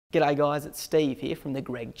G'day guys, it's Steve here from the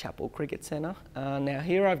Gray-Nicolls Cricket Centre. Now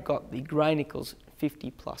here I've got the Gray-Nicolls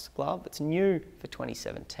 50 Plus glove. It's new for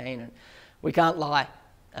 2017 and we can't lie,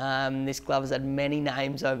 this glove has had many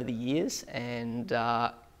names over the years and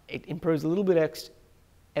it improves a little bit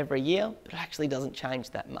every year, but it actually doesn't change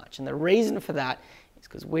that much. And the reason for that is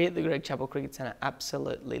because we at the Gray-Nicolls Cricket Centre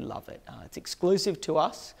absolutely love it. It's exclusive to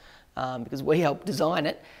us because we helped design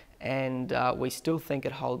it, and we still think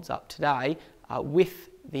it holds up today with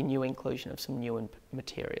the new inclusion of some new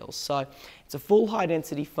materials. So it's a full high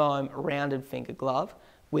density foam rounded finger glove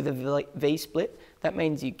with a V-split. That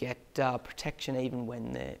means you get protection even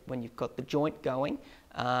when you've got the joint going,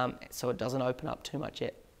 so it doesn't open up too much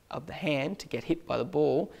of the hand to get hit by the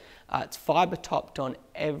ball. It's fibre topped on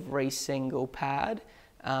every single pad,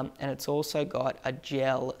 and it's also got a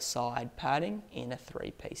gel side padding in a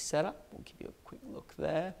 3-piece setup. We'll give you a quick look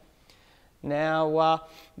there. Now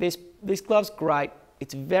this glove's great.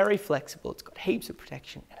 It's very flexible, it's got heaps of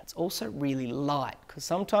protection, and it's also really light, because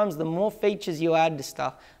sometimes the more features you add to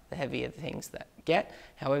stuff, the heavier the things that get.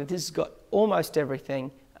 However, this has got almost everything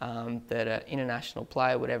that an international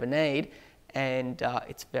player would ever need, and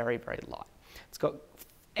it's very, very light. It's got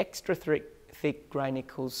extra thick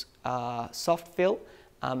Gray-Nicolls soft fill,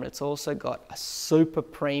 and it's also got a super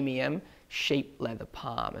premium sheep leather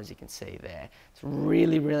palm, as you can see there. It's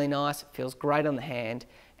really, really nice, it feels great on the hand,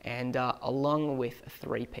 and along with a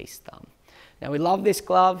 3-piece thumb. Now we love this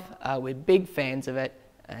glove, we're big fans of it,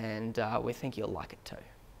 and we think you'll like it too.